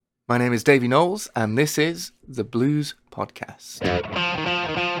My name is Davy Knowles, and this is the Blues Podcast.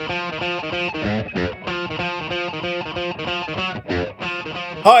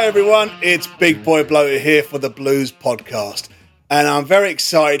 Hi everyone, it's Big Boy Bloater here for the Blues Podcast. And I'm very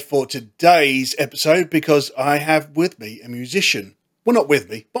excited for today's episode because I have with me a musician. Well, not with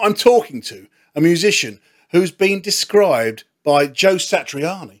me, but I'm talking to a musician who's been described by Joe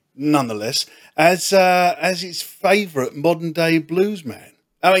Satriani, nonetheless, as his favourite modern day blues man.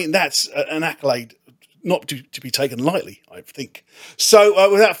 I mean, that's an accolade not to be taken lightly, I think.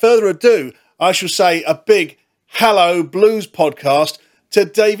 So without further ado, I shall say a big hello Blues Podcast to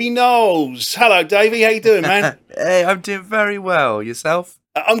Davy Knowles. Hello, Davy. How you doing, man? Hey, I'm doing very well. Yourself?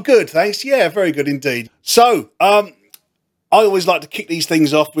 I'm good, thanks. Yeah, very good indeed. So, I always like to kick these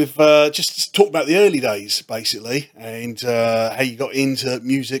things off with just talk about the early days, basically, and how you got into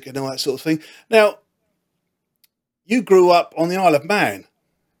music and all that sort of thing. Now, you grew up on the Isle of Man,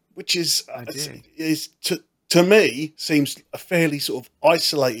 which is to me seems a fairly sort of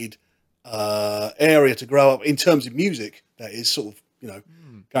isolated area to grow up in terms of music. That is sort of,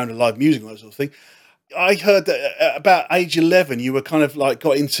 going to live music and that sort of thing. I heard that at about age 11, you were kind of like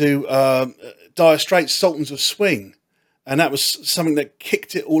got into Dire Straits' Sultans of Swing, and that was something that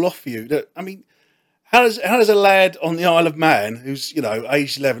kicked it all off for you. I mean, how does a lad on the Isle of Man who's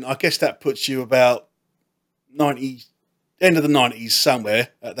aged 11? I guess that puts you about 90, end of the 90s somewhere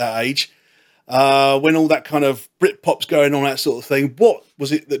at that age, when all that kind of Britpop's going on, that sort of thing. What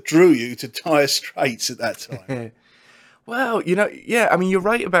was it that drew you to Dire Straits at that time? Well, I mean, you're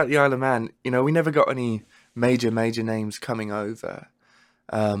right about the Isle of Man. We never got any major names coming over.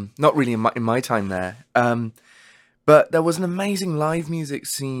 Not really in my time there. But there was an amazing live music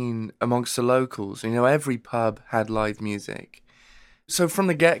scene amongst the locals. Every pub had live music. So from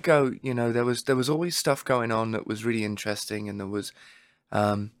the get-go, there was always stuff going on that was really interesting, and there was,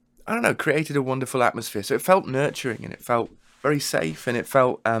 created a wonderful atmosphere. So it felt nurturing, and it felt very safe, and it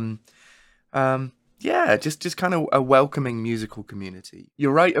felt, just kind of a welcoming musical community.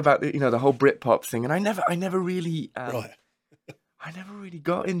 You're right about the whole Britpop thing, and I never really, Right. I never really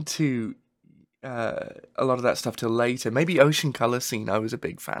got into a lot of that stuff till later. Maybe Ocean Colour Scene, I was a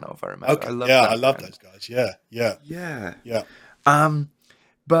big fan of. I remember. Okay. I love those guys. Yeah.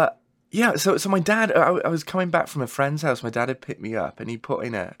 But yeah, so my dad, I was coming back from a friend's house. My dad had picked me up, and he put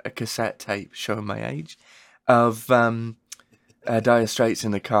in a cassette tape showing my age of Dire Straits in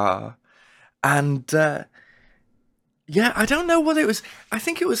the car. And I don't know what it was. I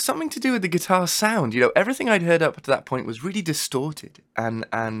think it was something to do with the guitar sound. Everything I'd heard up to that point was really distorted, and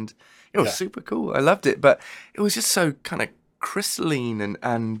it was super cool. I loved it, but it was just so kind of crystalline,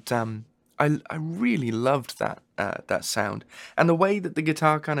 and I really loved that sound, and the way that the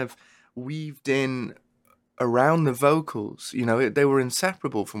guitar kind of weaved in around the vocals. They were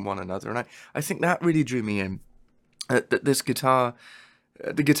inseparable from one another, and I think that really drew me in. That this guitar.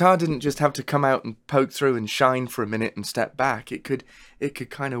 The guitar didn't just have to come out and poke through and shine for a minute and step back. It could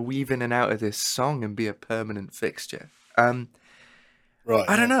kind of weave in and out of this song and be a permanent fixture. Right.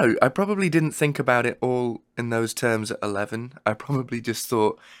 I don't know. I probably didn't think about it all in those terms at 11. I probably just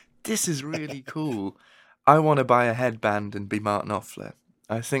thought, this is really cool. I want to buy a headband and be Martin Offler.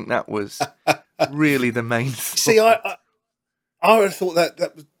 I think that was really the main thought. See, I would have thought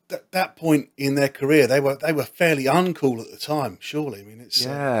that point in their career, they were fairly uncool at the time. Surely, I mean, it's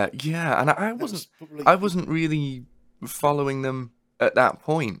and I wasn't really following them at that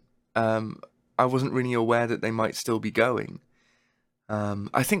point. I wasn't really aware that they might still be going.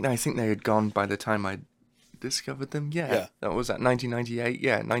 I think they had gone by the time I discovered them. Yeah, that was at 1998.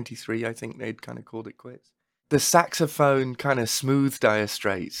 Yeah, 93. I think they'd kind of called it quits. The saxophone kind of smooth Dire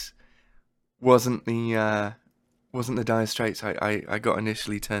Straits wasn't the Dire Straits I got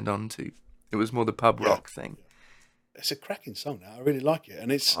initially turned on to. It was more the pub rock thing. It's a cracking song now. I really like it,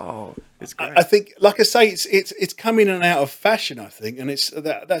 and it's great. I think, like I say, it's come in and out of fashion. I think, and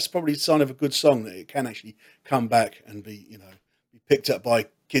that's probably a sign of a good song, that it can actually come back and be be picked up by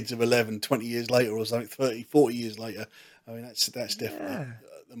kids of 11, 20 years later or something, 30, 40 years later. I mean, that's definitely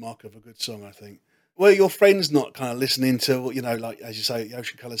the mark of a good song, I think. Were your friends not kind of listening to, like, as you say, the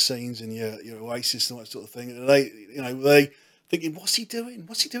Ocean Colour Scenes and your Oasis and all that sort of thing? Are were they thinking, what's he doing?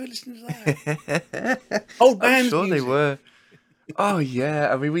 What's he doing listening to that? Old bands. I'm sure music. they were. Oh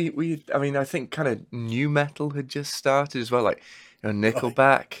yeah, I mean, I think kind of new metal had just started as well, like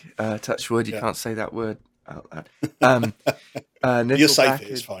Nickelback. Touch wood, you can't say that word out loud. Nickelback. You're safe.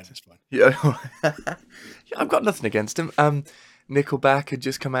 It's fine. Yeah, I've got nothing against him. Nickelback had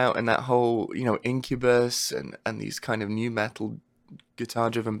just come out, and that whole, Incubus and these kind of new metal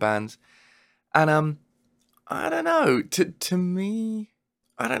guitar-driven bands. And I don't know. To me,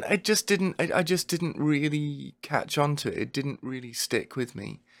 I don't. It just didn't. I just didn't really catch on to it. It didn't really stick with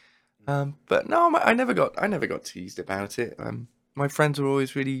me. But no, I never got teased about it. My friends were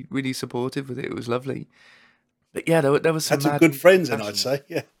always really, really supportive with it. It was lovely. But yeah, there was some Had some mad good mutual friends, then I'd passion. say.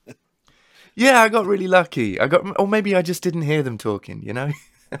 Yeah, Yeah, I got really lucky. Or maybe I just didn't hear them talking. You know?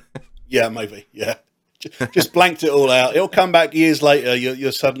 yeah, maybe. Yeah, just blanked it all out. It'll come back years later.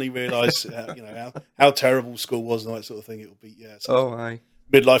 You'll suddenly realise, how terrible school was and all that sort of thing. It'll be some Oh, sort of I.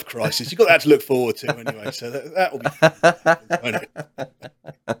 midlife crisis. You've got that to look forward to anyway. So that will be fun when that happens, won't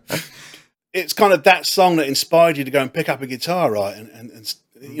it? It's kind of that song that inspired you to go and pick up a guitar, right?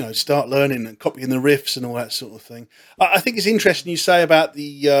 And start learning and copying the riffs and all that sort of thing. I think it's interesting you say about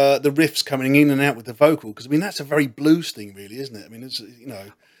the riffs coming in and out with the vocal, because I mean that's a very blues thing, really, isn't it? I mean, if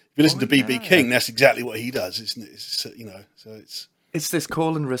you listen Oh to BB yeah. King, that's exactly what he does, isn't it? So it's. It's this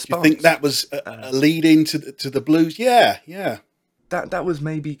call and Do you think response. that was a lead into the blues? Yeah, yeah, That was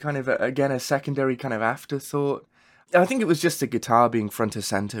maybe kind of again a secondary kind of afterthought. I think it was just the guitar being front and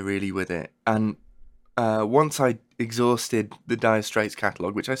center really with it. And once I exhausted the Dire Straits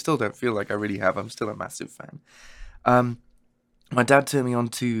catalog, which I still don't feel like I really have, I'm still a massive fan. Um, my dad turned me on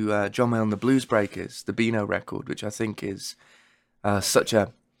to John Mayall and the Blues Breakers, the Beano record, which I think is such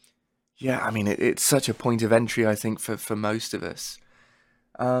a yeah. I mean, it's such a point of entry. I think for most of us.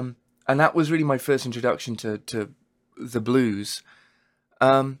 And that was really my first introduction to the blues.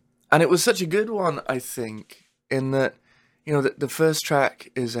 And it was such a good one, I think, in that, the first track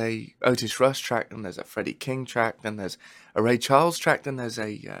is a Otis Rush track, then there's a Freddie King track, then there's a Ray Charles track, then there's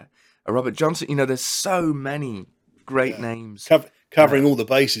a Robert Johnson. There's so many great yeah. names. Covering all the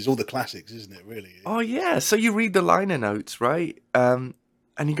bases, all the classics, isn't it? Really. Oh yeah, so you read the liner notes, right? And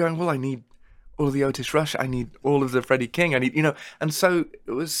you're going, well, I need all of the Otis Rush, I need all of the Freddie King, I need, and so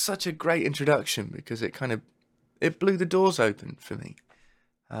it was such a great introduction because it blew the doors open for me.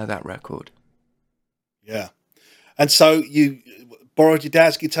 That record. Yeah. And so you borrowed your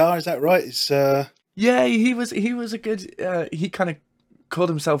dad's guitar, is that right? It's Yeah, he was a good. He kind of called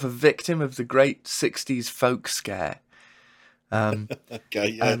himself a victim of the great '60s folk scare, um, okay,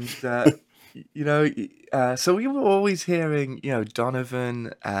 yeah, and so we were always hearing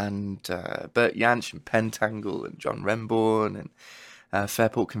Donovan and Bert Jansch and Pentangle and John Renbourn and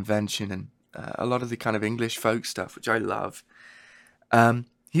Fairport Convention and a lot of the kind of English folk stuff, which I love.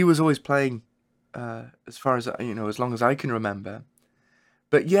 He was always playing, as far as as long as I can remember.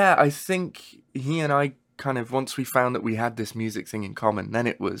 But yeah, I think he and I kind of once we found that we had this music thing in common, then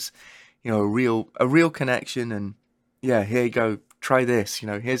it was, a real connection. And yeah, here you go, try this.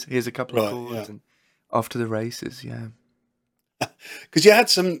 Here's a couple of right, yeah. chords and off to the races. Yeah. Because you had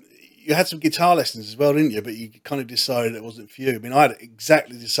some guitar lessons as well, didn't you? But you kind of decided it wasn't for you. I mean, I had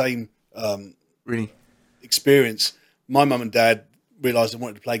exactly the same Really. experience. My mum and dad realised I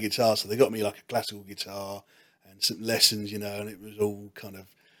wanted to play guitar, so they got me like a classical guitar and some lessons, and it was all kind of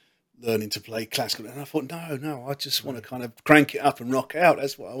learning to play classical. And I thought, no, I just want to kind of crank it up and rock out.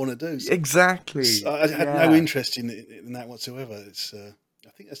 That's what I want to do. Exactly. So I had no Yeah. interest in that whatsoever.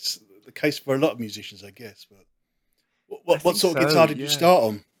 I think that's the case for a lot of musicians, I guess. But I what think sort of so. guitar did you Yeah. start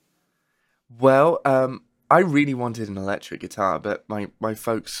on? Well, I really wanted an electric guitar, but my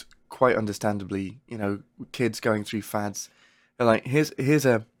folks, quite understandably, kids going through fads, they're like, here's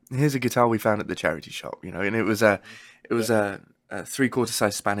a guitar we found at the charity shop, and it was a it Yeah, was a 3/4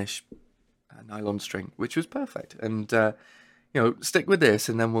 size Spanish nylon string, which was perfect. And stick with this,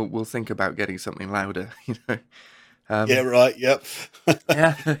 and then we'll think about getting something louder. yeah, Um, right, yep.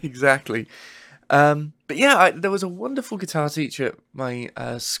 yeah, exactly. But yeah, there was a wonderful guitar teacher at my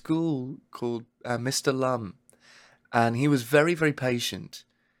school called Mr. Lum, and he was very, very patient.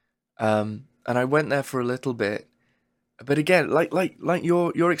 And I went there for a little bit, but again, like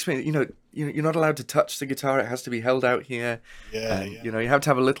your experience, you're not allowed to touch the guitar; it has to be held out here, Yeah, and yeah. you have to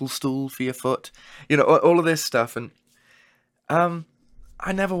have a little stool for your foot, all of this stuff. And um,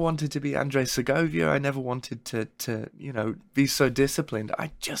 I never wanted to be Andre Segovia. I never wanted to be so disciplined.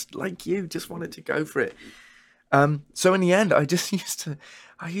 I just like you, just wanted to go for it. So in the end, I just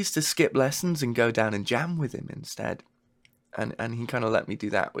I used to skip lessons and go down and jam with him instead, and he kind of let me do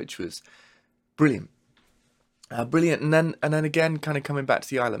that, which was brilliant, brilliant. And then again, kind of coming back to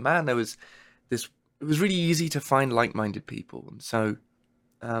the Isle of Man, there was this. It was really easy to find like-minded people, and so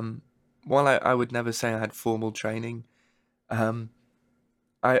while I would never say I had formal training, um,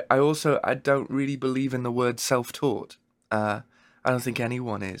 I don't really believe in the word self-taught. I don't think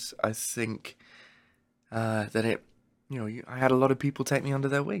anyone is. I think that I had a lot of people take me under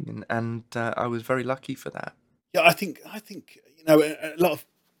their wing, and I was very lucky for that. Yeah, I think a lot of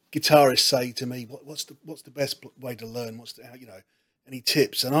guitarists say to me, "What's the best way to learn? What's the how, any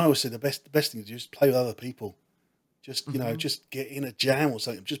tips? And I always said the best thing to do is play with other people. Just Hmm. just get in a jam or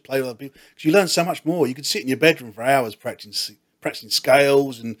something. Just play with other people because you learn so much more. You could sit in your bedroom for hours practicing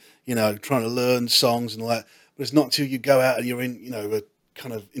scales and trying to learn songs and all that. But it's not until you go out and you're in a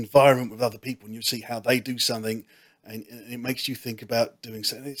kind of environment with other people and you see how they do something, and it makes you think about doing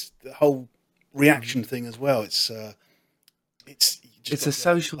something. It's the whole reaction Hmm. thing as well. It's you just It's got a to be able to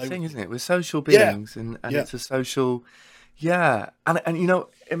social play with thing, isn't people. it? We're social Yeah, beings, and yeah. it's a social, yeah. And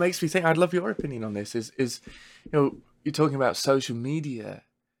it makes me think. I'd love your opinion on this. Is you're talking about social media,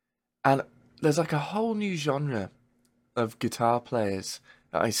 and there's like a whole new genre of guitar players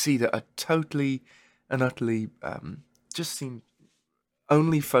that I see that are totally and utterly just seem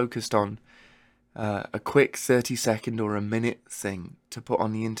only focused on a quick 30-second or a minute thing to put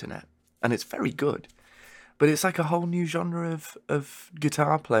on the internet, and it's very good. But it's like a whole new genre of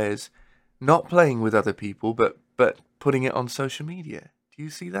guitar players not playing with other people, but putting it on social media. Do you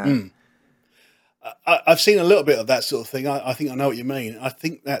see that? Mm. I've seen a little bit of that sort of thing. I think I know what you mean. I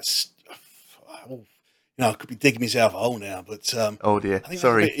think that's, I could be digging myself a hole now, but Oh dear, I think that's a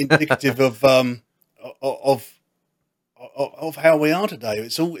sorry. bit indicative of of how we are today.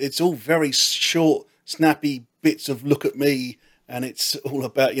 It's all very short, snappy bits of look at me, and it's all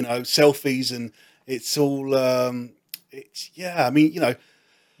about selfies, and it's all it's yeah. I mean, Yeah,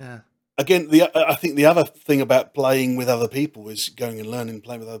 again, I think the other thing about playing with other people is going and learning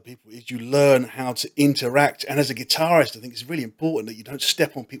playing with other people is you learn how to interact. And as a guitarist, I think it's really important that you don't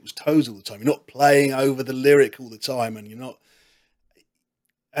step on people's toes all the time. You're not playing over the lyric all the time, and you're not.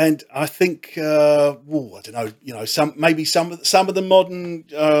 And I think, I don't know, some of the modern,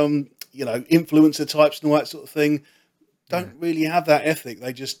 influencer types and all that sort of thing yeah. don't really have that ethic.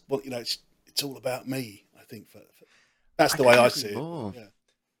 They just, it's all about me. I think that's I the way couldn't I agree see it. more. Yeah.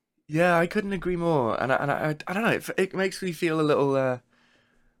 Yeah, I couldn't agree more. And I don't know. It makes me feel a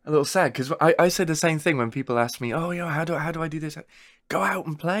little sad because I say the same thing when people ask me, "Oh, how do I do this?" Go out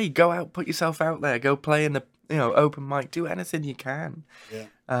and play. Go out, put yourself out there. Go play in the open mic. Do anything you can. Yeah.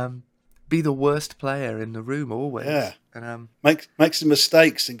 Um, be the worst player in the room Yeah. always. And Make some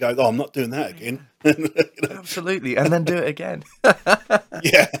mistakes and go, oh, I'm not doing that yeah, again. yeah, You know, absolutely. And then do it again.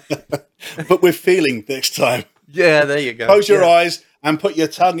 yeah. But with feeling next time. Yeah, there you go. Close your Yeah, eyes and put your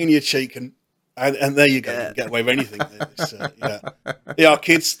tongue in your cheek, and there you go. You yeah. can get away with anything. Yeah. Yeah,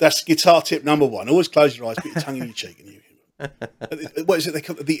 kids, that's guitar tip number one. Always close your eyes, put your tongue in your cheek, and what is it they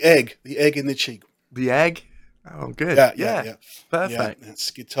call it? The egg in the cheek. The egg. Oh, good. Yeah, yeah, Yeah, yeah. Yeah, perfect.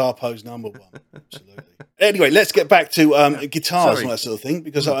 that's guitar pose number one. Absolutely. Anyway, let's get back to Yeah. guitars and all Sorry. that sort of thing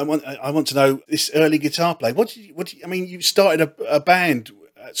because Mm. I want to know this early guitar play. I mean, you started a band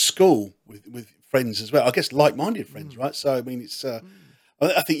at school with friends as well. I guess like-minded friends, Mm. right? So I mean, it's Mm.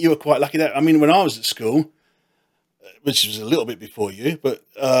 I think you were quite lucky that. I mean, when I was at school, which was a little bit before you, but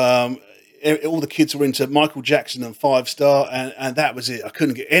all the kids were into Michael Jackson and Five Star, and that was it. I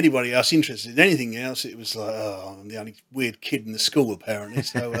couldn't get anybody else interested in anything else. It was like, oh, I'm the only weird kid in the school, apparently.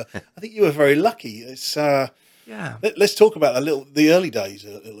 So I think you were very lucky. It's Yeah. let's talk about the early days a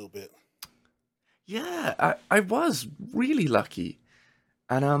little bit. Yeah, I was really lucky.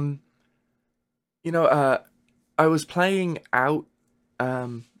 And I was playing out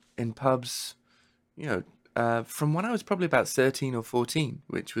in pubs, you know, from when I was probably about 13 or 14,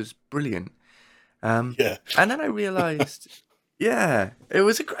 which was brilliant. Yeah, And then I realized, yeah, it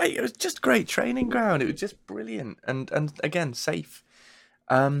was just great training ground. It was just brilliant and again safe.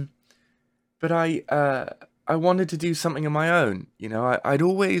 Um, but I wanted to do something of my own. I'd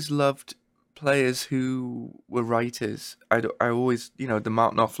always loved players who were writers. I always, the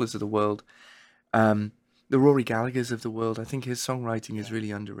Mark Knopflers of the world, um, the Rory Gallaghers of the world. I think his songwriting is yeah.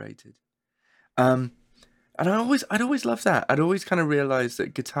 really underrated. Um, and I'd always loved that. I'd always kind of realized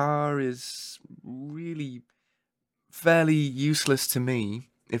that guitar is really fairly useless to me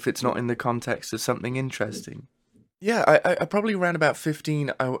if it's not in the context of something interesting. Yeah, I probably around about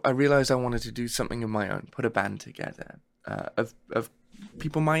 15, I realized I wanted to do something of my own, put a band together of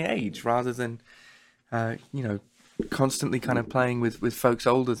people my age rather than, you know, constantly kind of playing with folks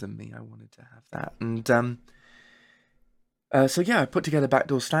older than me. I wanted to have that. And so, yeah, I put together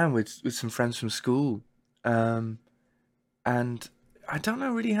Backdoor Stand with some friends from school. Um, and I don't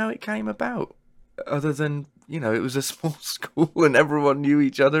know really how it came about, other than, it was a small school and everyone knew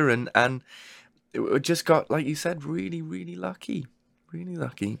each other and it just got, like you said, really, really lucky. Really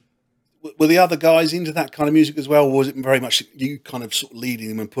lucky. Were the other guys into that kind of music as well, or was it very much you kind of sort of leading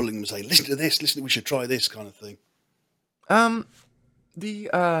them and pulling them and saying, "Listen to this, listen, we should try this," kind of thing? Um, the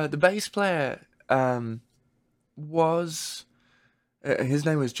bass player was His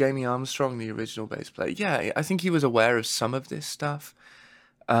name was Jamie Armstrong, the original bass player. Yeah, I think he was aware of some of this stuff.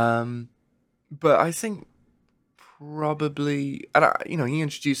 But I think probably, and he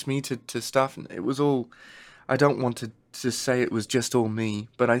introduced me to stuff, and it was all. I don't want to say it was just all me,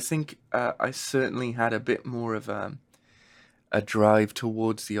 but I think I certainly had a bit more of a drive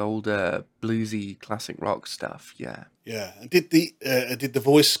towards the older bluesy classic rock stuff. Yeah. Yeah. And did the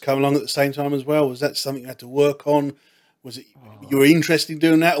voice come along at the same time as well? Was that something you had to work on? Was it you were interested in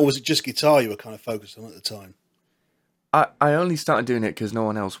doing that, or was it just guitar you were kind of focused on at the time? I only started doing it because no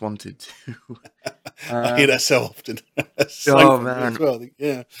one else wanted to. I hear that so often. Same Oh from me man, as well. I think,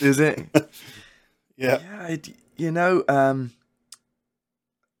 yeah, is it? yeah, Yeah,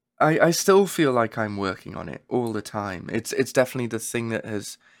 I still feel like I'm working on it all the time. It's definitely the thing that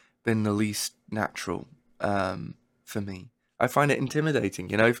has been the least natural for me. I find it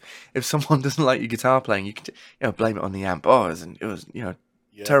intimidating. If someone doesn't like your guitar playing, you can blame it on the amp. Oh, it was yeah.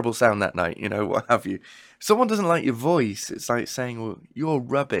 terrible sound that night. What have you. If someone doesn't like your voice, it's like saying, well, you're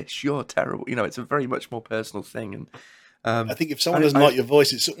rubbish. You're terrible. It's a very much more personal thing. And I think if someone I, doesn't like your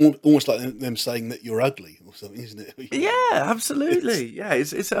voice, it's almost like them saying that you're ugly or something, isn't it? Yeah, It's, absolutely. Yeah,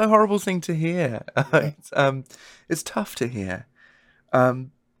 it's a horrible thing to hear. yeah. It's tough to hear.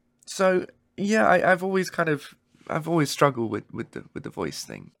 Um, so yeah, I've always struggled with the voice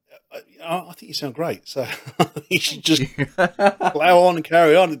thing. I think you sound great. So you should Thank just you. plow on and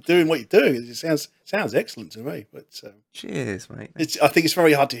carry on and doing what you're doing. It sounds excellent to me. But Cheers, mate. I think it's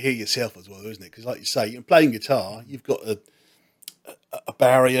very hard to hear yourself as well, isn't it? Because, like you say, you're playing guitar. You've got a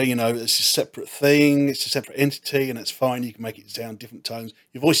barrier. It's a separate thing. It's a separate entity, and that's fine. You can make it sound different tones.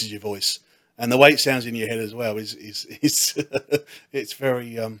 Your voice is your voice, and the way it sounds in your head as well is it's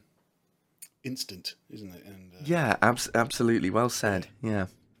very instant, isn't it? And Yeah, absolutely. Well said. Yeah.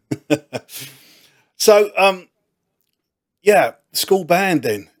 so, yeah, school band.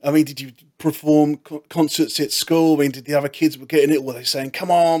 Then, I mean, did you perform concerts at school? I mean, did the other kids were getting it? Were they saying,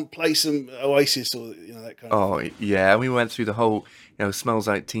 "Come on, play some Oasis" or that kind of Oh thing? yeah, we went through the whole smells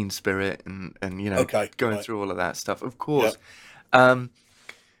like Teen Spirit and Okay, going right, through all of that stuff. Of yeah, course.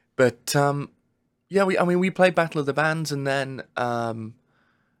 But yeah, we played Battle of the Bands, and then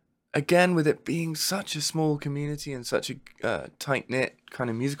again, with it being such a small community and such a tight knit kind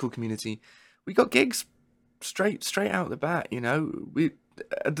of musical community, we got gigs straight out the bat. We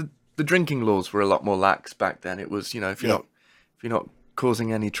the drinking laws were a lot more lax back then. It was yeah, if you're not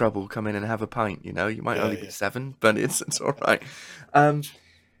causing any trouble, come in and have a pint. You might yeah, only be yeah. 7, but it's all right.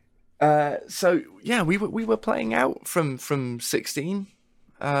 So yeah, we were playing out from 16.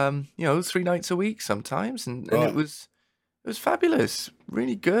 3 nights a week sometimes, and it Right, was fabulous,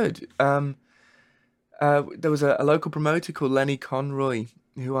 really good. There was a local promoter called Lenny Conroy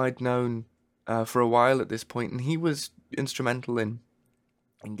who I'd known for a while at this point, and he was instrumental in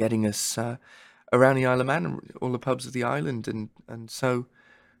getting us around the Isle of Man and all the pubs of the island, and so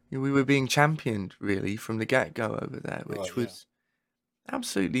we were being championed really from the get-go over there, right, which yeah. was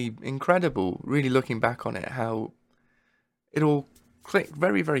absolutely incredible. Really looking back on it, how it all clicked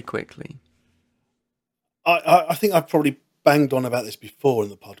very, very quickly. I think I've probably banged on about this before in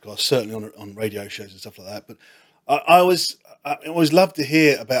the podcast, certainly on radio shows and stuff like that. But I always love to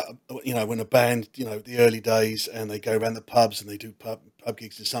hear about when a band the early days and they go around the pubs and they do pub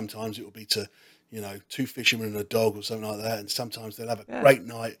gigs, and sometimes it will be to two fishermen and a dog or something like that, and sometimes they'll have a Yeah, great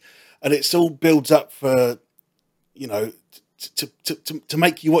night, and it all builds up for you know to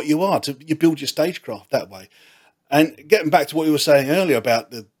make you what you are. You build your stagecraft that way. And getting back to what you were saying earlier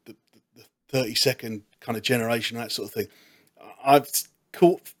about the 30-second kind of generation, that sort of thing, I've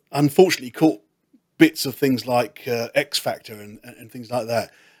unfortunately caught bits of things like X Factor and things like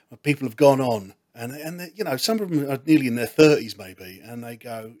that. Where people have gone on and some of them are nearly in their 30s maybe, and they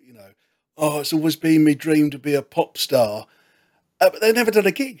go, oh, it's always been my dream to be a pop star, but they've never done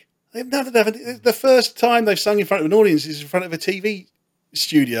a gig. They've never done the first time they've sung in front of an audience is in front of a TV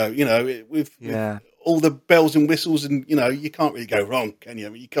studio, with yeah. all the bells and whistles, and you can't really go wrong, can you? I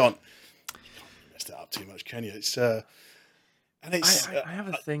mean, you can't mess that up too much, can you? It's and I, it's I I have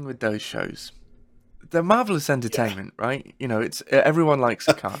a thing with those shows. They're marvelous yeah. entertainment, right? It's everyone likes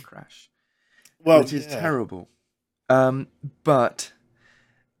a car crash, Well, which is yeah, terrible. But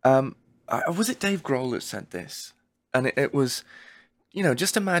was it Dave Grohl that said this? And it was,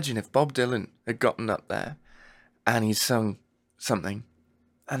 just imagine if Bob Dylan had gotten up there and he sung something,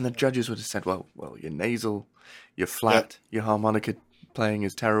 and the judges would have said, "Well, you're nasal, you're yeah, flat, your harmonica playing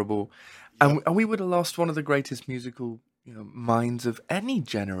is terrible," yeah, and we would have lost one of the greatest musical, minds of any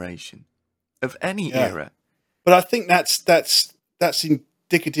generation, of any yeah. era. But I think that's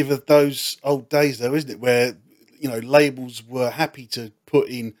indicative of those old days, though, isn't it? Where labels were happy to put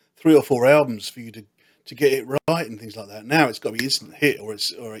in 3 or 4 albums for you to get it right and things like that. Now it's got to be instant hit, or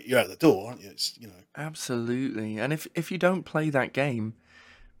you're out the door, aren't you? Absolutely. And if you don't play that game,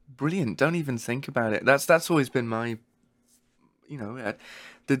 brilliant. Don't even think about it. That's always been my,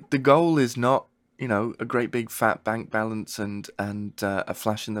 the goal is not, a great big fat bank balance and a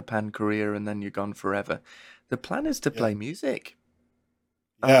flash in the pan career and then you're gone forever. The plan is to play music.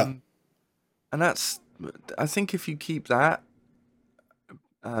 Yeah. And I think if you keep that,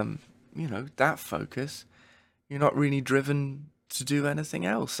 that focus, you're not really driven to do anything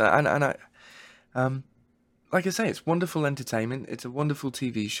else. And I, like I say, it's wonderful entertainment. It's a wonderful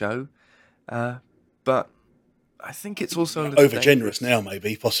TV show, but I think it's also a little over generous now,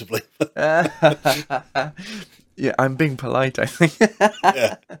 maybe, possibly. Yeah, I'm being polite, I think.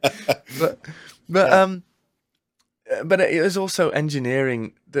 Yeah. But it is also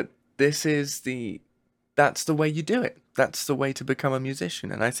engineering that that's the way you do it. That's the way to become a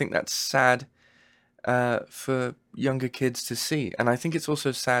musician, and I think that's sad for younger kids to see. And I think it's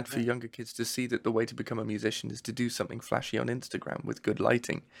also sad for younger kids to see that the way to become a musician is to do something flashy on Instagram with good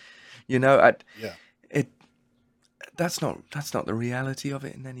lighting. That's not the reality of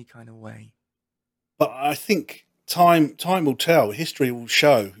it in any kind of way. But I think time will tell. History will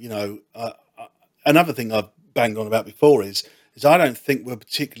show. Another thing I've banged on about before is I don't think we're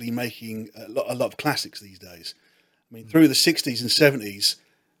particularly making a lot of classics these days. I mean, through the 60s and 70s,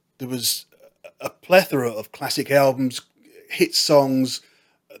 there was a plethora of classic albums, hit songs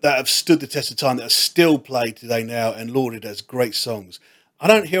that have stood the test of time, that are still played today now and lauded as great songs. I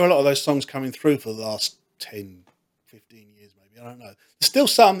don't hear a lot of those songs coming through for the last 10, 15 years, maybe. I don't know. There's still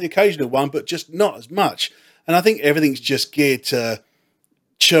some, the occasional one, but just not as much. And I think everything's just geared to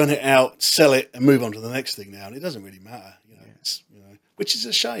churn it out, sell it, and move on to the next thing now. And it doesn't really matter, which is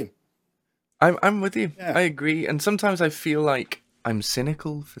a shame. I'm with you. Yeah. I agree. And sometimes I feel like I'm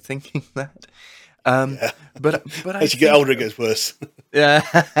cynical for thinking that. But as you get older, it gets worse. Yeah,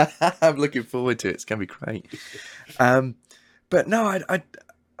 I'm looking forward to it. It's gonna be great. But no,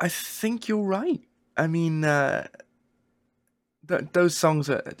 I think you're right. I mean, those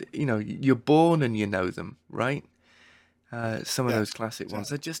songs are, you're born and you know them, right? Some of those classic ones,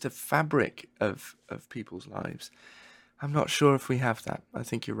 they're just a fabric of people's lives. I'm not sure if we have that. I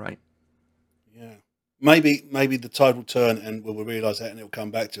think you're right. Yeah, maybe the tide will turn and we'll realise that, and it'll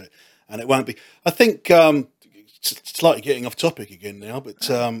come back to it, and it won't be. I think slightly getting off topic again now, but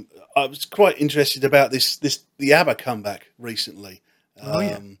I was quite interested about the ABBA comeback recently.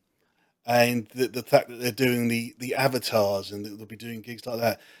 And the fact that they're doing the avatars and they'll be doing gigs like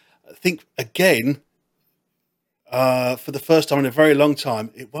that. I think again, for the first time in a very long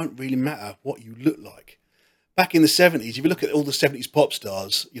time, it won't really matter what you look like. Back in the 70s, if you look at all the 70s pop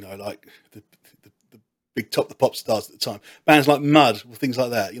stars, like the big top the pop stars at the time, bands like Mud or things like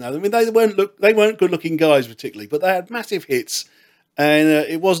that, I mean, they weren't good looking guys particularly, but they had massive hits, and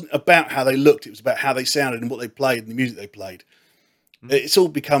it wasn't about how they looked; it was about how they sounded and what they played and the music they played. It's all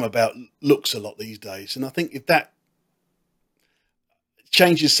become about looks a lot these days, and I think if that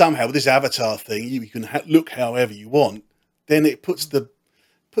changes somehow with this avatar thing, you can look however you want, then it puts the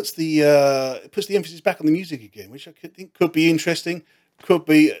emphasis back on the music again, which I think could be interesting.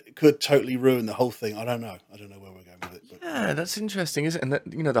 Could totally ruin the whole thing. I don't know where we're going with it. But. Yeah, that's interesting, isn't it? And that,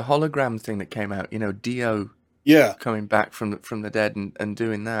 the hologram thing that came out, Dio, coming back from the dead and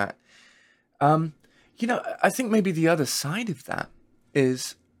doing that. I think maybe the other side of that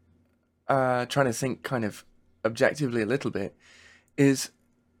is trying to think kind of objectively a little bit.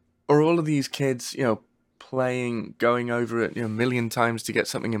 Are all of these kids, going over it, a million times to get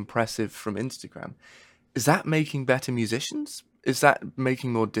something impressive from Instagram? Is that making better musicians? Is that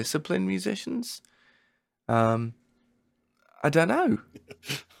making more disciplined musicians? I don't know.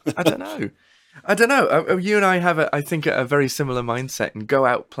 You and I have, I think, a very similar mindset and go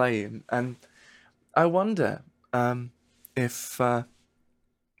out playing. And I wonder if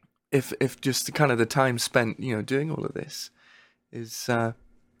just the kind of the time spent, doing all of this is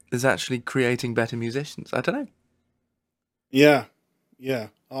actually creating better musicians. I don't know. Yeah.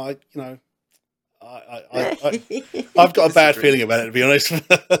 I've got a bad feeling about it, to be honest.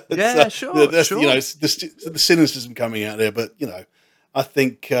 Yeah, sure. The cynicism coming out there, but I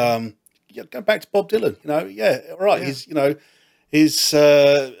think go back to Bob Dylan. Right. Yeah. His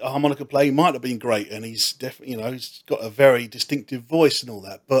harmonica playing might have been great, and he's definitely he's got a very distinctive voice and all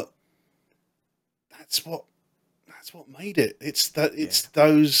that. But that's what made it. It's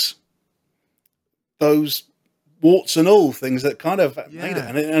those warts and all things that kind of made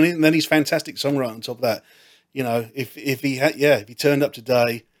it, and then he's fantastic songwriter on top of that. If he turned up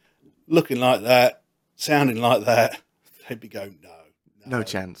today looking like that, sounding like that, they'd be going, No no.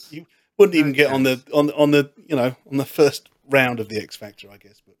 chance. You wouldn't No even get on chance. the first round of the X Factor, I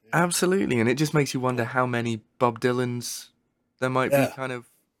guess. But Absolutely, and it just makes you wonder how many Bob Dylans there might be yeah. kind of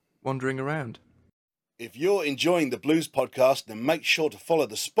wandering around. If you're enjoying the Blues podcast, then make sure to follow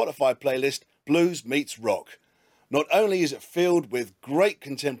the Spotify playlist Blues Meets Rock. Not only is it filled with great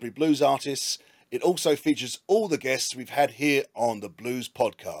contemporary blues artists, it also features all the guests we've had here on the Blues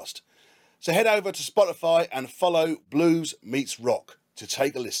podcast. So head over to Spotify and follow Blues Meets Rock to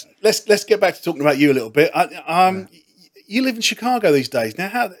take a listen. Let's get back to talking about you a little bit. Yeah. You live in Chicago these days. Now,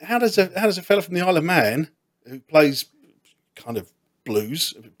 how does a fella from the Isle of Man who plays kind of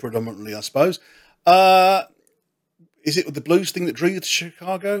blues predominantly, I suppose, is it the blues thing that drew you to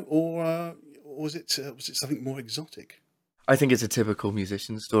Chicago, or was it something more exotic? I think it's a typical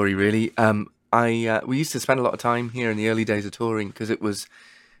musician story, really. We used to spend a lot of time here in the early days of touring because it was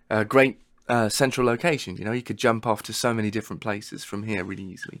a great central location. You know, you could jump off to so many different places from here really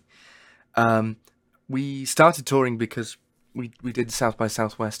easily. We started touring because we did South by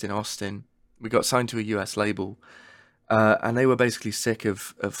Southwest in Austin. We got signed to a US label, and they were basically sick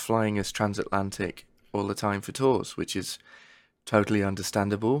of flying us transatlantic all the time for tours, which is totally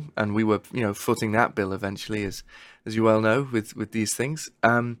understandable. And we were, footing that bill eventually, as you well know, with these things.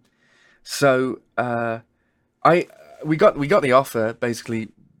 So we got the offer. Basically,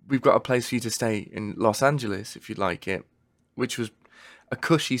 we've got a place for you to stay in Los Angeles if you'd like it, which was a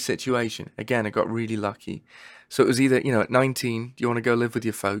cushy situation. Again, I got really lucky. So it was either, at 19, do you want to go live with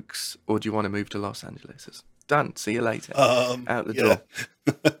your folks, or do you want to move to Los Angeles? It's done. See you later. Out the Yeah.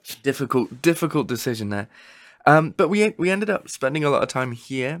 door. Difficult decision there. But we ended up spending a lot of time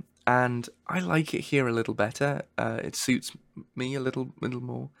here, and I like it here a little better. It suits me a little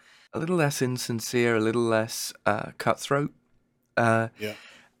more, a little less insincere, a little less cutthroat. Yeah.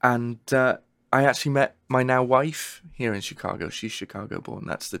 And I actually met my now wife here in Chicago. She's Chicago born.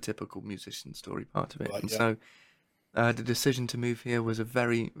 That's the typical musician story part of it. Right, And yeah. so the decision to move here was a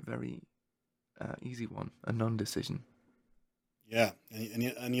very, very easy one, a non-decision. Yeah,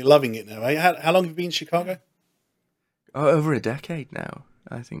 and you're loving it now, eh? How long have you been in Chicago? Over a decade now,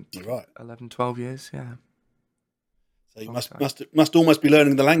 I think. Right. 11, 12 years, yeah. So you Long time. must almost be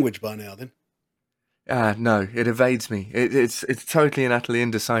learning the language by now, then. No, it evades me. It's totally and utterly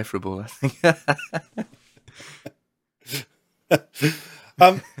indecipherable, I think.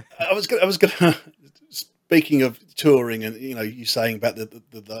 I was gonna. Speaking of touring, and you saying about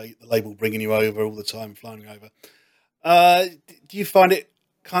the label bringing you over all the time, flying you over. Do you find it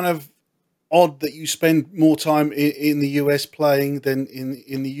kind of odd that you spend more time in the US playing than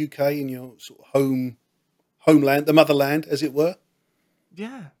in the UK, in your sort of homeland, the motherland, as it were?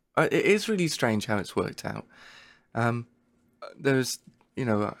 Yeah, it is really strange how it's worked out. There's,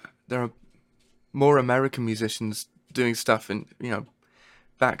 there are more American musicians doing stuff in,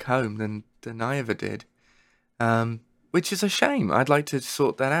 back home than I ever did, which is a shame. I'd like to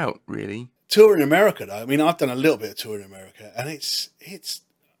sort that out, really. Tour in America, though. I mean, I've done a little bit of tour in America, and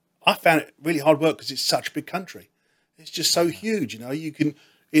I found it really hard work because it's such a big country. It's just so huge. You can,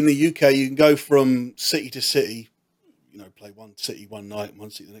 in the UK, you can go from city to city, play one city one night and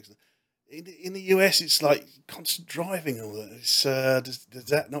one city the next night. In the US, it's like constant driving and all that. It's, does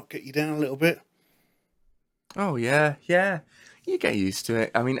that not get you down a little bit? Oh yeah, yeah. You get used to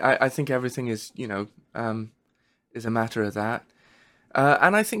it. I mean, I think everything is, is a matter of that.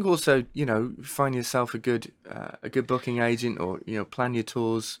 And I think also, find yourself a good booking agent, or plan your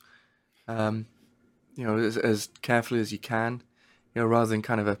tours, as carefully as you can, rather than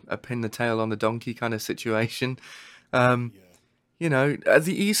kind of a pin the tail on the donkey kind of situation. The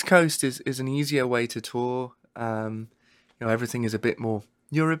East Coast is an easier way to tour. Everything is a bit more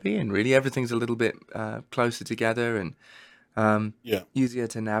European, really. Everything's a little bit closer together and Yeah. easier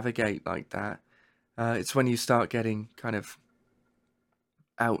to navigate like that. It's when you start getting kind of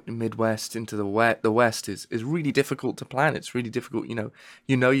out in Midwest into the West is really difficult to plan. It's really difficult. You're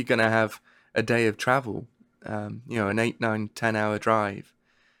going to have a day of travel, an 8, 9, 10 hour drive.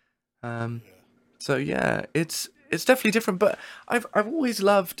 So yeah, it's definitely different. But I've always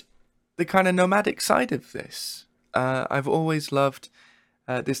loved the kind of nomadic side of this. I've always loved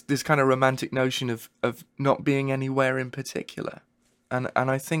this kind of romantic notion of not being anywhere in particular, and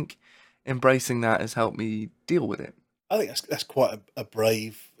I think embracing that has helped me deal with it. I think that's quite a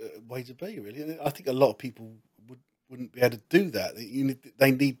brave way to be, really. I think a lot of people wouldn't be able to do that.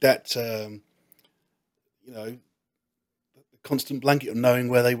 They need that, the constant blanket of knowing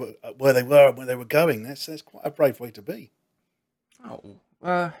where they were and where they were going. That's quite a brave way to be. Oh,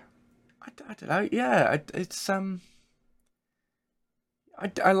 I don't know. Yeah, it's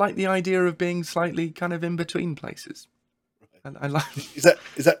I like the idea of being slightly kind of in between places. I like. Is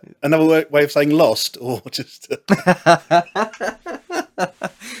that another way of saying lost, or just?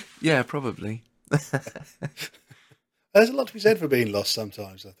 Yeah, probably. There's a lot to be said for being lost.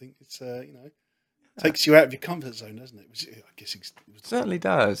 Sometimes I think it's takes you out of your comfort zone, doesn't it? Which I guess Certainly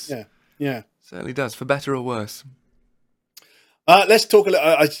does. yeah, yeah. Certainly does, for better or worse. Let's talk a little.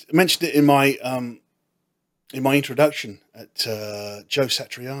 I mentioned it in my introduction at Joe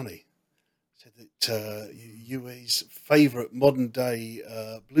Satriani. Said that you were his favourite modern day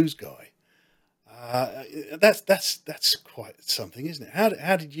blues guy. That's quite something, isn't it?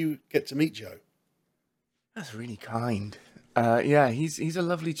 How did you get to meet Joe? That's really kind. Yeah, he's a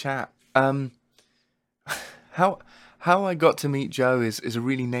lovely chap. How how I got to meet Joe is a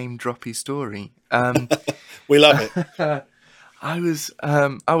really name droppy story. We love it. I was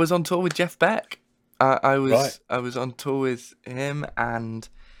on tour with Jeff Beck. Right. I was on tour with him, and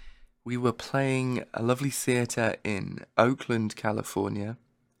we were playing a lovely theatre in Oakland, California,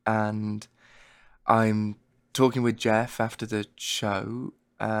 and I'm talking with Jeff after the show,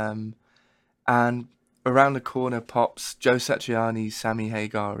 and around the corner pops Joe Satriani, Sammy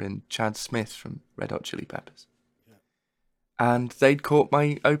Hagar, and Chad Smith from Red Hot Chili Peppers, Yeah. and they'd caught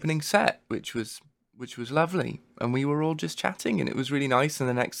my opening set, which was lovely, and we were all just chatting, and it was really nice. And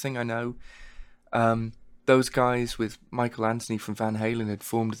the next thing I know, those guys with Michael Anthony from Van Halen had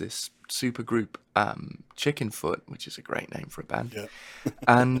formed this super group, Chicken Foot, which is a great name for a band, Yeah.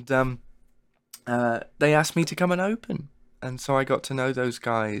 and they asked me to come and open, and so I got to know those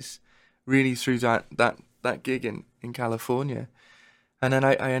guys really through that gig in California, and then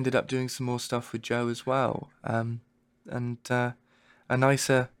I ended up doing some more stuff with Joe as well, and a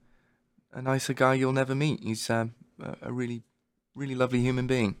nicer guy you'll never meet. He's a really lovely human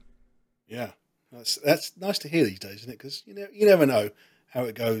being. Yeah. That's nice to hear these days, isn't it? Because you never know how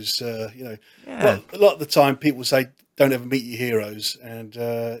it goes. Yeah, A lot of the time people say don't ever meet your heroes, and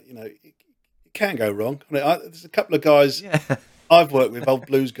it can go wrong. There's a couple of guys yeah, I've worked with, old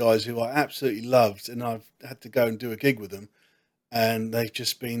blues guys, who I absolutely loved, and I've had to go and do a gig with them, and they've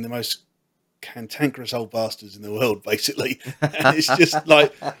just been the most cantankerous old bastards in the world, basically. And it's just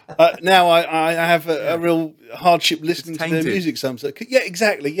like now I have a yeah. real hardship listening to their Tainted. music. Yeah,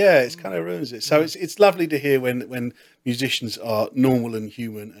 exactly. Yeah, it's kind of ruins it. So it's lovely to hear when musicians are normal and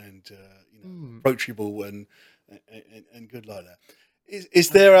human and approachable and good like that. Is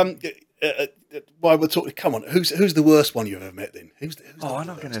there while we're talking? Come on, who's the worst one you've ever met? Then Oh, I'm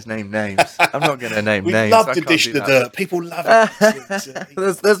not going to name names. I'm not going to name We names. love I to can't dish do the that. dirt. People love it.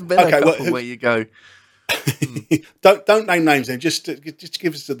 There's been a Okay, well, couple where you go, don't name names then. Just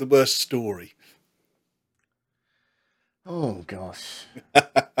give us the worst story. oh gosh.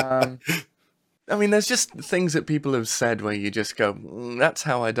 I mean, there's just things that people have said where you just go, that's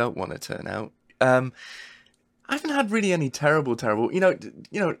how I don't want to turn out. I haven't had really any terrible,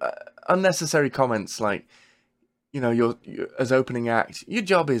 unnecessary comments like, you're as opening act, your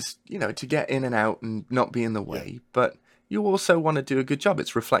job is, to get in and out and not be in the Yeah, way, but you also want to do a good job.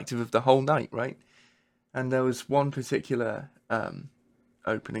 It's reflective of the whole night, right? And there was one particular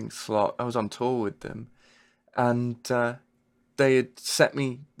opening slot. I was on tour with them, and they'd set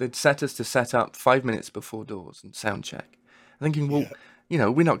us to set up 5 minutes before doors and sound check. I'm thinking, well, yeah,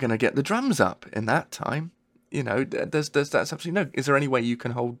 we're not going to get the drums up in that time. That's absolutely no. Is there any way you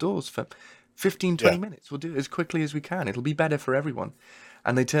can hold doors for 15, 20 yeah. minutes? We'll do it as quickly as we can. It'll be better for everyone.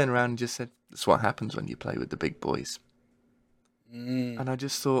 And they turned around and just said, that's what happens when you play with the big boys. Mm, And I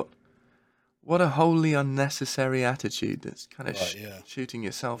just thought, what a wholly unnecessary attitude. That's kind of right. Yeah, shooting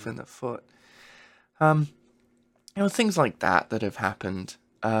yourself yeah. in the foot. Things like that have happened.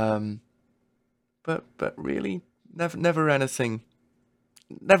 But really, never anything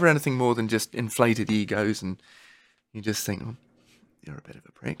more than just inflated egos, and you just think, well, you're a bit of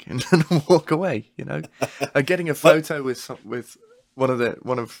a prick, and then walk away. Getting a But photo with one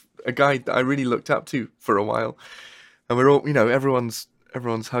of a guy that I really looked up to for a while, and we're all, everyone's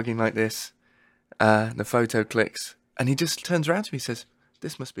hugging like this, and the photo clicks, and he just turns around to me and says,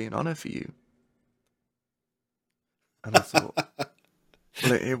 "This must be an honor for you." And I thought,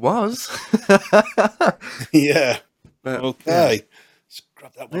 well, it was. yeah. But yeah, Okay.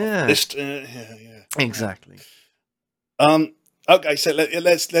 Scrub that one off the yeah, list. Yeah, yeah. exactly. Okay, so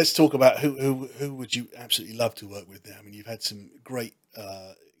let's talk about who would you absolutely love to work with now. I mean, you've had some great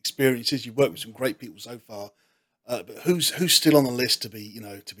experiences. You've worked with some great people so far, but who's still on the list to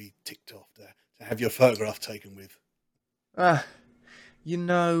be ticked off to have your photograph taken with? Uh, you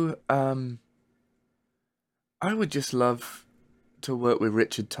know, I would just love to work with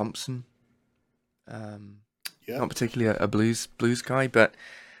Richard Thompson. Um, Yeah. not particularly a blues guy, but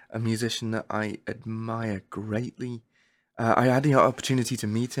a musician that I admire greatly. I had the opportunity to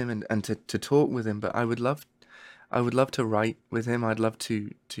meet him and to talk with him, but I would love to write with him. I'd love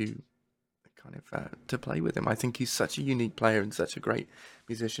to kind of to play with him. I think he's such a unique player and such a great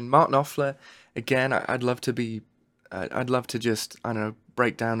musician. Martin Knopfler, again, I'd love to be. I'd love to just, I don't know,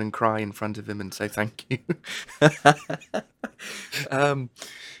 break down and cry in front of him and say thank you. um,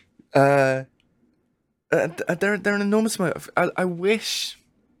 uh, they're an enormous amount. I wish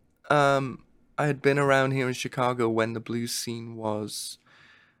I had been around here in Chicago when the blues scene was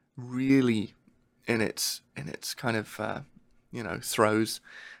really in its kind of throes.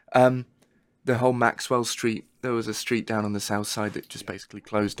 Um, the whole Maxwell Street. There was a street down on the south side that just basically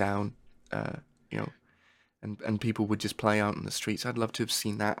closed down. You know, and people would just play out in the streets. I'd love to have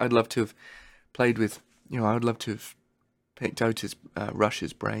seen that. I'd love to have played with. I would love to have picked out his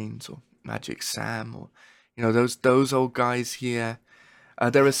Rush's Brains or Magic Sam or those old guys here.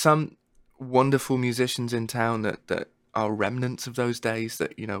 There are some wonderful musicians in town that are remnants of those days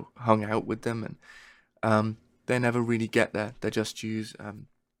that hung out with them, and they never really get their just dues.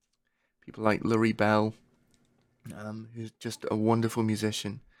 People like Lurie Bell, who's just a wonderful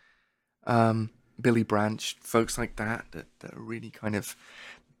musician. Billy Branch, folks like that are really kind of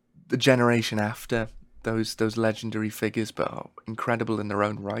the generation after those legendary figures, but are incredible in their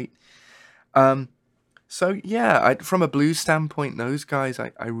own right. So yeah, from a blues standpoint, those guys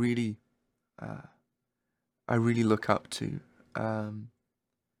I really look up to.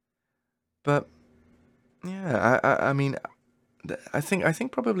 But yeah, I mean, I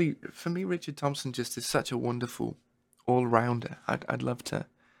think probably for me, Richard Thompson just is such a wonderful all rounder. I'd love to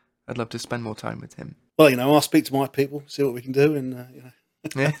spend more time with him. Well, I'll speak to my people, see what we can do, and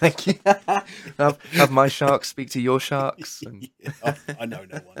Yeah, thank you. have my sharks speak to your sharks. And... yeah, I know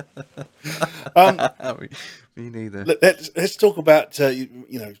no one. Me neither. Let's talk about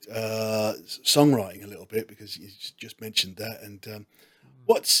songwriting a little bit, because you just mentioned that. And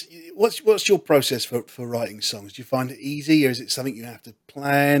what's your process for writing songs? Do you find it easy, or is it something you have to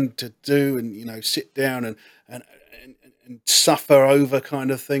plan to do and sit down and suffer over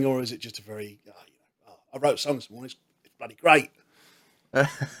kind of thing, or is it just a very I wrote a song this morning, it's bloody great? I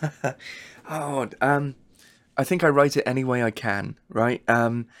think I write it any way I can, right?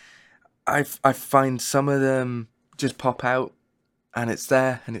 I find some of them just pop out, and it's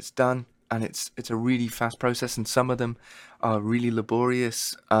there, and it's done, and it's a really fast process, and some of them are really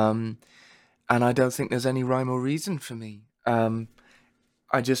laborious, and I don't think there's any rhyme or reason for me.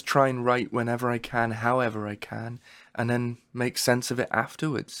 I just try and write whenever I can, however I can, and then make sense of it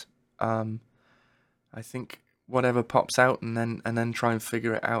afterwards. I think whatever pops out, and then try and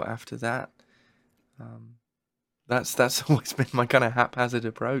figure it out after that. That's always been my kind of haphazard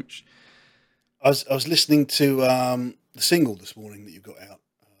approach. I was listening to the single this morning that you got out,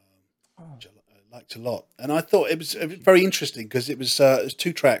 which I liked a lot, and I thought it was very interesting because it was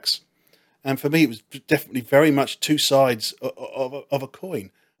 2 tracks, and for me it was definitely very much 2 sides of a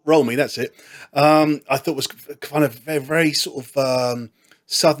coin. Roll Me, that's it. I thought it was kind of very, very sort of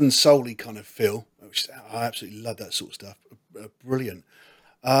southern soul-y kind of feel, which I absolutely love that sort of stuff. Brilliant.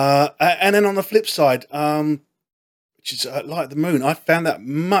 And then on the flip side, which is Like the Moon, I found that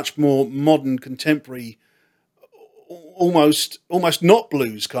much more modern, contemporary, almost not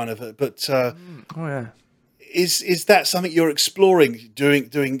blues kind of. But Oh yeah. is that something you're exploring, doing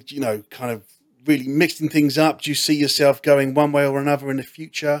kind of really mixing things up? Do you see yourself going one way or another in the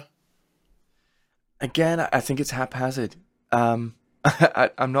future? Again, I think it's haphazard. I'm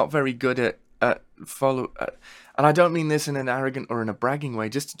not very good at follow, and I don't mean this in an arrogant or in a bragging way.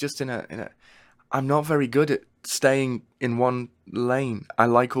 Just in a. I'm not very good at staying in one lane. I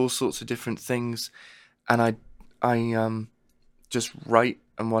like all sorts of different things, and I just write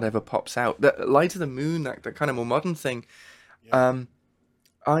and whatever pops out. The Light of the Moon, that kind of more modern thing. Yeah.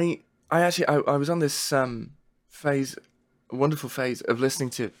 I actually was on this wonderful phase of listening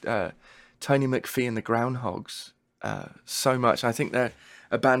to Tiny McPhee and the Groundhogs so much. I think they're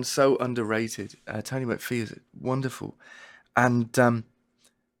a band so underrated. Tiny McPhee is wonderful, and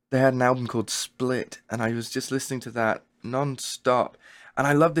they had an album called Split, and I was just listening to that non-stop, and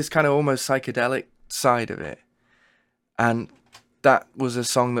I love this kind of almost psychedelic side of it, and that was a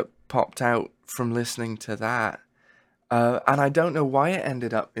song that popped out from listening to that. And I don't know why it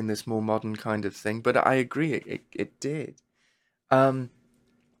ended up in this more modern kind of thing, but I agree, it did. And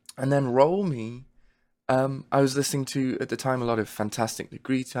then Roll Me, I was listening to, at the time, a lot of Fantastic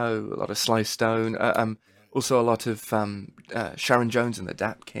Negrito, a lot of Sly Stone, also a lot of Sharon Jones and the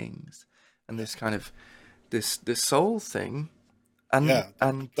Dap Kings, and this kind of, this soul thing. And Yeah,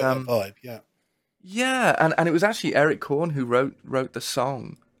 that vibe, yeah. Yeah, and it was actually Eric Korn who wrote the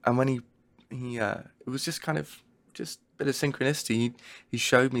song, and when he it was just kind of just a bit of synchronicity. He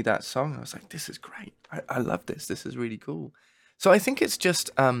showed me that song. I was like, this is great. I love this. This is really cool. So I think it's just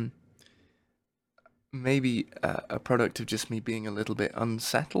maybe a product of just me being a little bit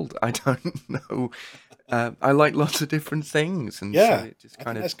unsettled. I don't know. I like lots of different things, and so Yeah, it just I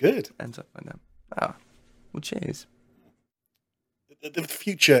kind think of that's good. ends up like that. Ah, well, cheers. The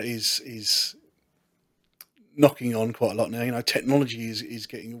future is knocking on quite a lot now. You know, technology is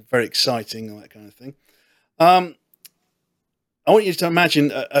getting very exciting and that kind of thing. Um, I want you to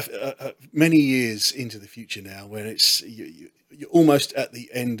imagine many years into the future now, when you're almost at the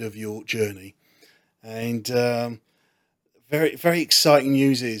end of your journey, and very very exciting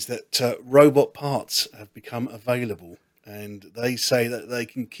news is that robot parts have become available, and they say that they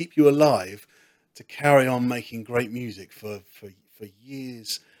can keep you alive to carry on making great music for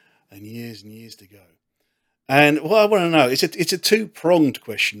years and years and years to go. And what I want to know is it's a two-pronged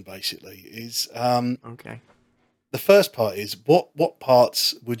question basically. Is Okay. The first part is what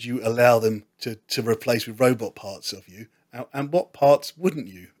parts would you allow them to replace with robot parts of you, and what parts wouldn't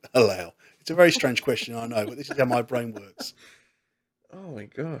you allow? It's a very strange question, I know, but this is how my brain works. Oh my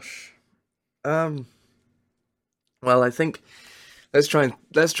gosh. Um. Well, I think let's try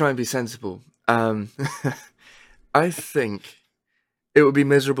and be sensible. I think it would be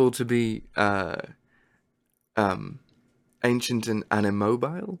miserable to be um ancient and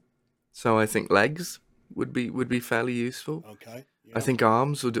immobile. So I think legs would be fairly useful. Okay, I yeah, think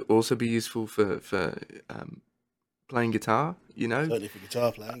arms would also be useful for playing guitar. certainly for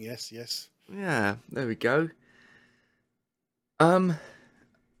guitar playing, yes, yes. Yeah, there we go. Um,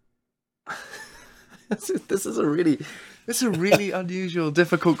 this is a really unusual,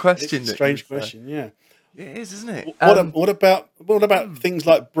 difficult It's a question that strange you've. Question, yeah. It is, isn't it? What about things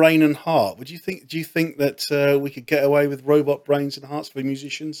like brain and heart? Do you think that we could get away with robot brains and hearts for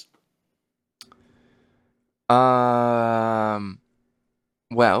musicians? Um.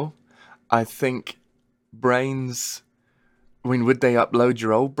 Well, I think brains. I mean, would they upload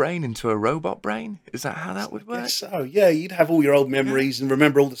your old brain into a robot brain? Is that how that I would guess work? so. Yeah, you'd have all your old Yeah. memories and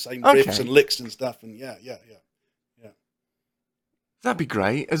remember all the same riffs and Okay. licks and stuff. And yeah, yeah, yeah, yeah. That'd be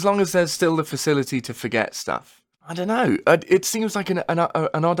great, as long as there's still the facility to forget stuff. I don't know. It seems like an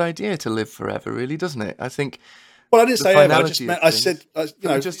odd idea to live forever, really, doesn't it? I think Well, I didn't the say ever. I just finality of meant I said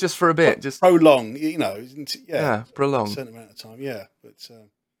things, just for a pro- bit, just prolong. Yeah, yeah, a prolong. certain amount of time. Yeah, but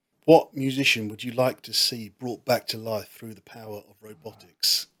what musician would you like to see brought back to life through the power of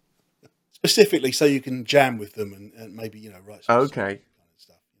robotics? Specifically, so you can jam with them and maybe write some songs Okay. and kind of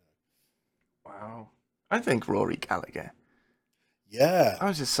stuff. Wow. I think Rory Gallagher. Yeah, I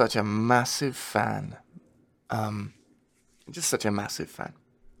was just such a massive fan. Um, just such a massive fan,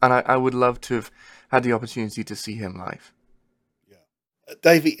 and I would love to have had the opportunity to see him live. yeah.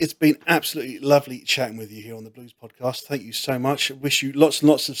 Davey, it's been absolutely lovely chatting with you here on the Blues Podcast. Thank you so much. Wish you lots and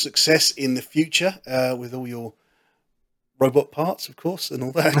lots of success in the future with all your robot parts, of course, and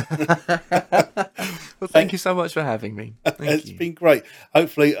all that. Well, thank you so much for having me. Thank It's you. been great.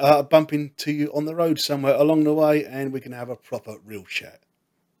 Hopefully, bump into you on the road somewhere along the way, and we can have a proper, real chat.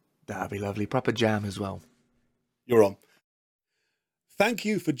 That'd be lovely. Proper jam as well. You're on. Thank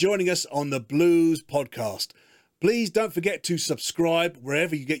you for joining us on the Blues Podcast. Please don't forget to subscribe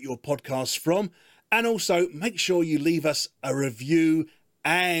wherever you get your podcasts from, and also make sure you leave us a review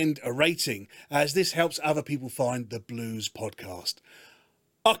and a rating, as this helps other people find the Blues Podcast.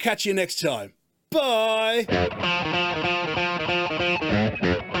 I'll catch you next time. Bye.